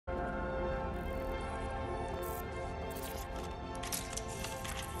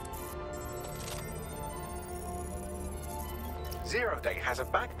Zero Day has a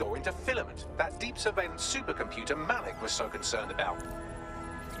backdoor into Filament, that deep surveillance supercomputer Malik was so concerned about.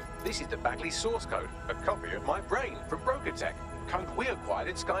 This is the Bagley source code, a copy of my brain from Brokertech, code we acquired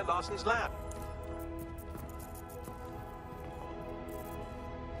in Sky Larson's lab.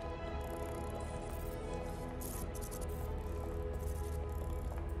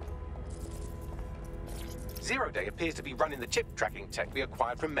 Zero Day appears to be running the chip tracking tech we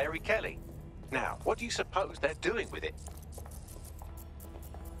acquired from Mary Kelly. Now, what do you suppose they're doing with it?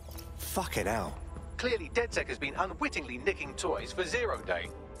 Fucking hell. Clearly, DedSec has been unwittingly nicking toys for Zero Day.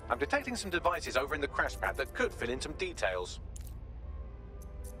 I'm detecting some devices over in the crash pad that could fill in some details.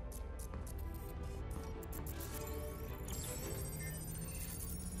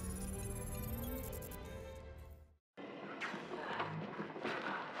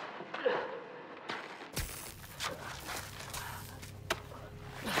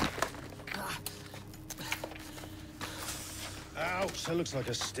 Ouch, that looks like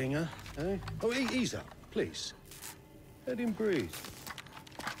a stinger, eh? Oh, ease up, please. Let him breathe.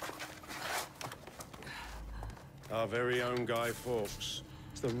 Our very own Guy Fawkes.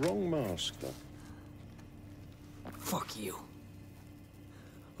 It's the wrong mask, though. Fuck you.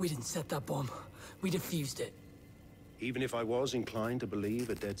 We didn't set that bomb. We defused it. Even if I was inclined to believe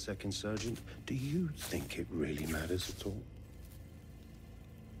a DedSec insurgent, do you think it really matters at all?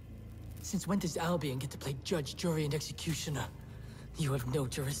 Since when does Albion get to play judge, jury, and executioner? You have no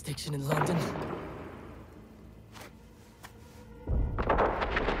jurisdiction in London.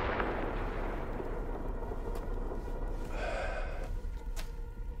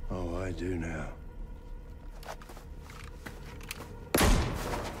 Oh, I do now.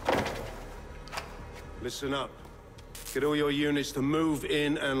 Listen up. Get all your units to move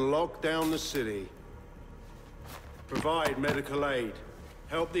in and lock down the city. Provide medical aid.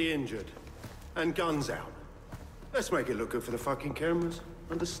 Help the injured. And guns out. Let's make it look good for the fucking cameras.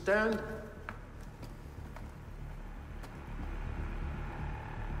 Understand?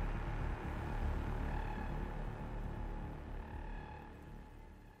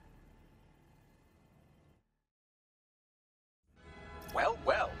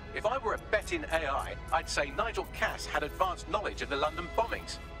 Well, if I were a bet-in AI, I'd say Nigel Cass had advanced knowledge of the London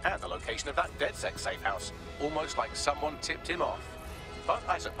bombings and the location of that DedSec safe house, almost like someone tipped him off. But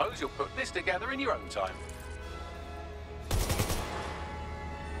I suppose you'll put this together in your own time.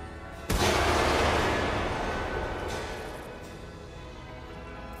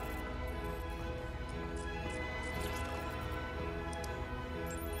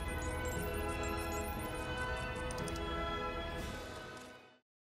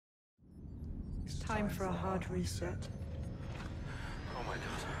 Time for a hard reset. Oh my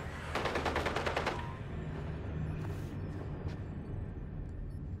God.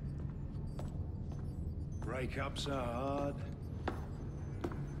 Breakups are hard.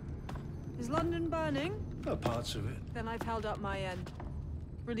 Is London burning? Parts of it. Then I've held up my end.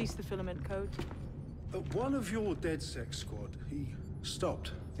 Release the filament code. One of your DedSec squad, he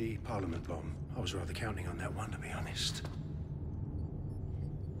stopped the Parliament bomb. I was rather counting on that one, to be honest.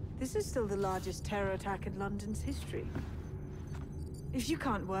 This is still the largest terror attack in London's history. If you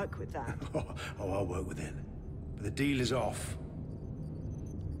can't work with that... Oh, I'll work with it. But the deal is off.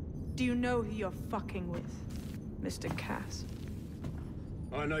 Do you know who you're fucking with, Mr. Cass?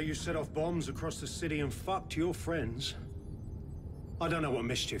 I know you set off bombs across the city and fucked your friends. I don't know what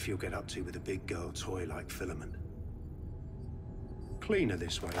mischief you'll get up to with a big girl toy like Filament. Cleaner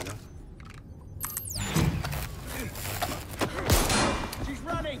this way, though. She's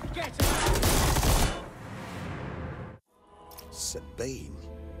running! Get her! Sabine?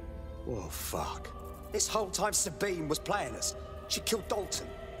 Oh, fuck. This whole time Sabine was playing us. She killed Dalton.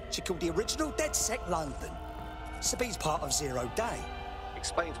 She killed the original DedSec London. Sabine's part of Zero Day.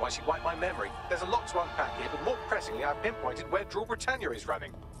 Explains why she wiped my memory. There's a lot to unpack here, but more pressingly, I pinpointed where Drool Britannia is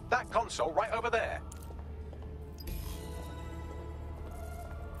running. That console right over there.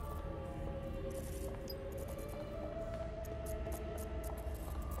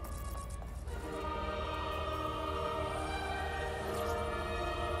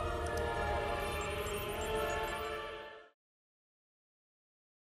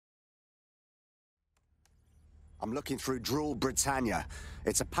 I'm looking through Drool Britannia.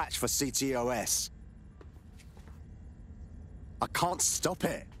 It's a patch for CTOS. I can't stop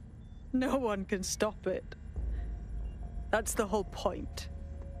it. No one can stop it. That's the whole point.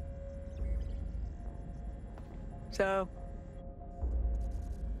 So...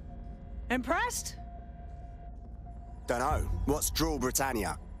 impressed? Dunno. What's Drool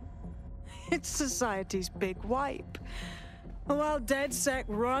Britannia? It's society's big wipe. While DedSec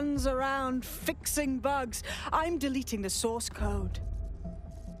runs around fixing bugs, I'm deleting the source code.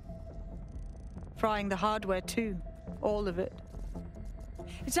 Frying the hardware too. All of it.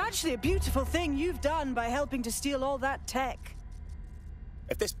 It's actually a beautiful thing you've done by helping to steal all that tech.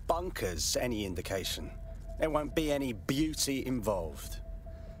 If this bunker's any indication, there won't be any beauty involved.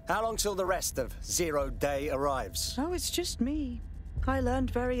 How long till the rest of Zero Day arrives? Oh, it's just me. I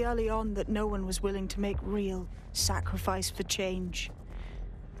learned very early on that no one was willing to make real sacrifice for change.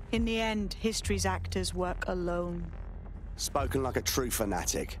 In the end, history's actors work alone. Spoken like a true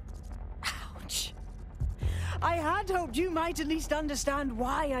fanatic. Ouch. I had hoped you might at least understand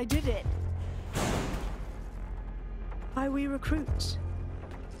why I did it. Why we recruits.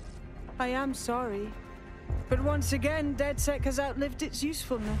 I am sorry. But once again, DedSec has outlived its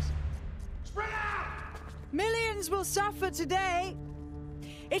usefulness. Spread out! Millions will suffer today.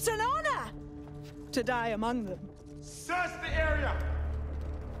 It's an honor to die among them. Search the area!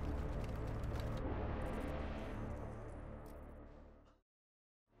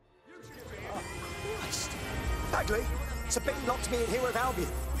 Christ. Bagley, Sabine locked me in here with Albion.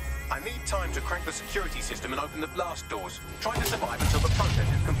 I need time to crack the security system and open the blast doors. Try to survive until the process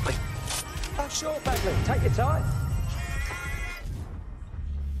is complete. Oh, sure, Bagley. Take your time.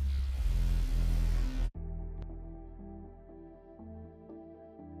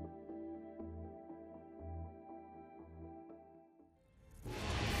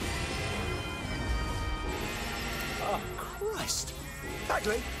 Oh, Christ.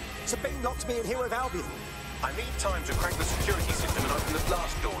 Bagley, Sabine locked me in here with Albion. I need time to crack the security system and open the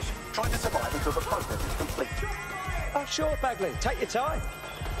blast doors. Try to survive until the process is complete. Oh, sure, Bagley. Take your time.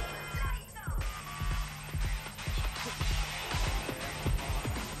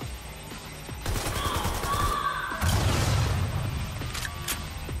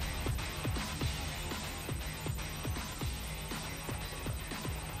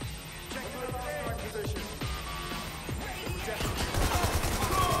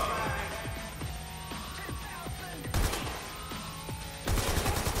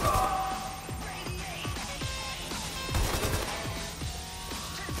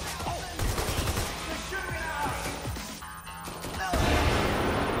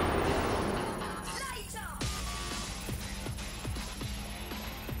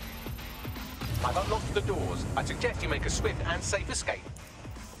 I've unlocked the doors. I suggest you make a swift and safe escape.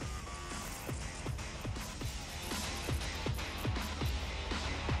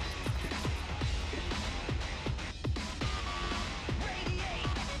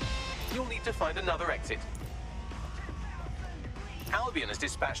 You'll need to find another exit. Albion has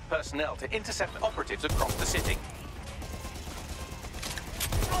dispatched personnel to intercept operatives across the city.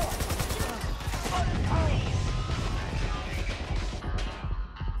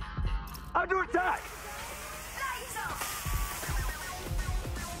 Under attack!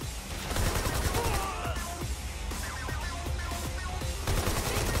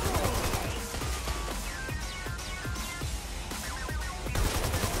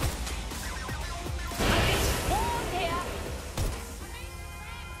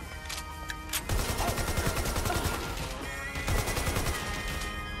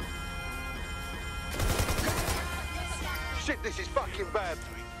 Shit, this is fucking bad.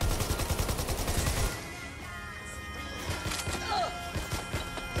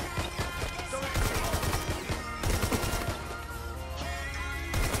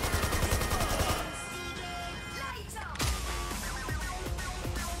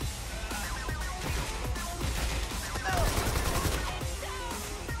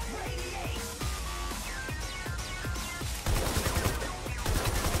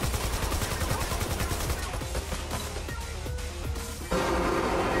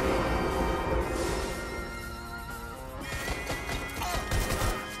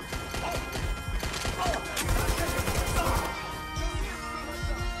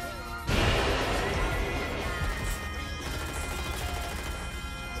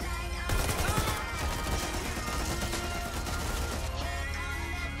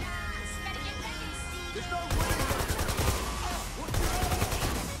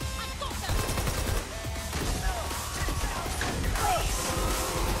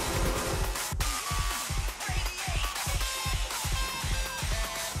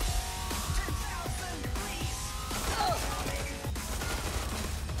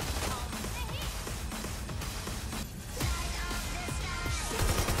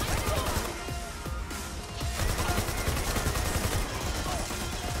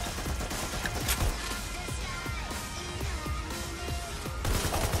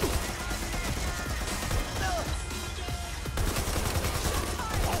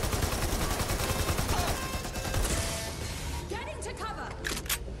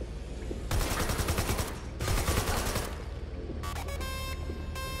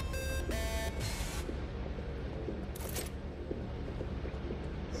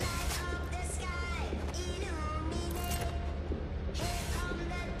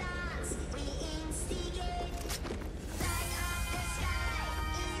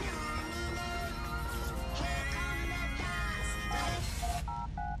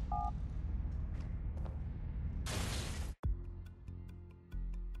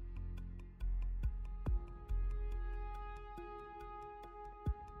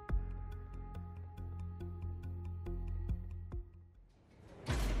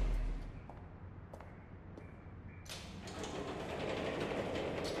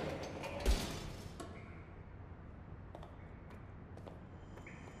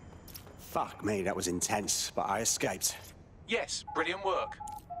 Fuck me, that was intense, but I escaped. Yes, brilliant work.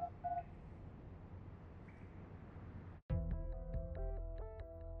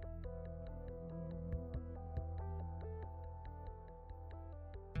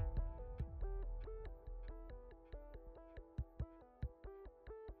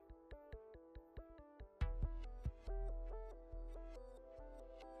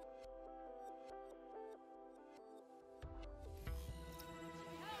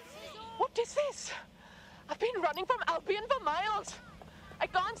 What is this? I've been running from Albion for miles. I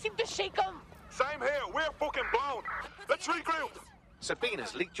can't seem to shake them. Same here. We're fucking blown. Let's regroup. Sabine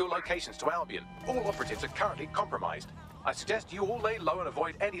has leaked your locations to Albion. All operatives are currently compromised. I suggest you all lay low and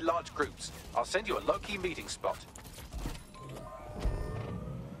avoid any large groups. I'll send you a low-key meeting spot.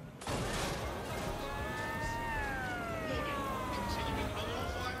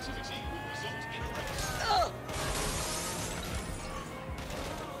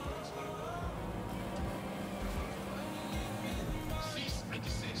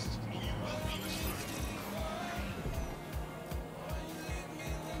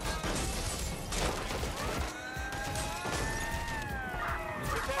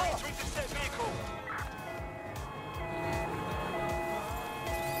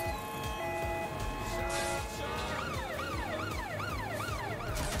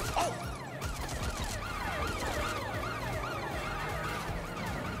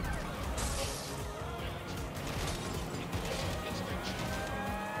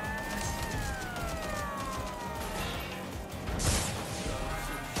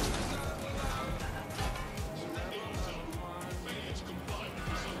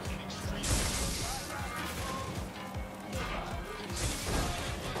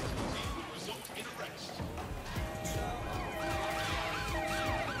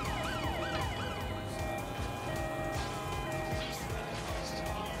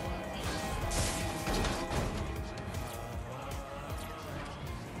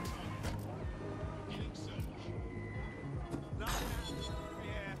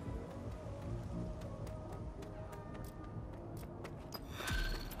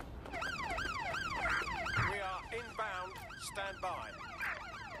 Stand by.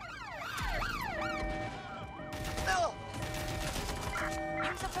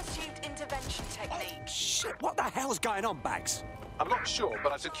 Use a pursuit intervention technique. Shit, what the hell's going on, Bags? I'm not sure,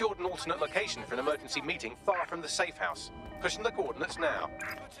 but I've secured an alternate location for an emergency meeting far from the safe house. Pushing the coordinates now.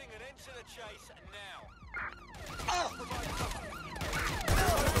 Putting an end to the chase now.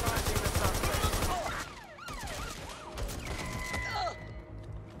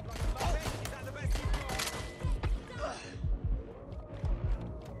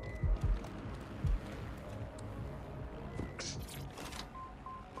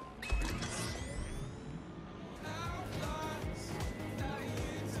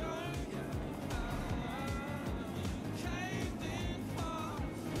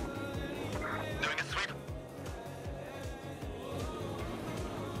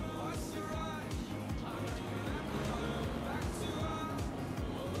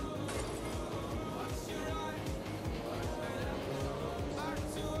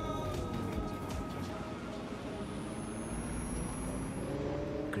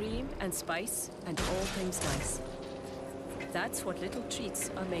 Cream and spice and all things nice. That's what little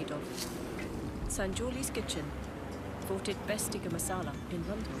treats are made of. Sanjoli's Kitchen, voted best tikka masala in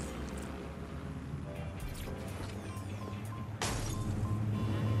London.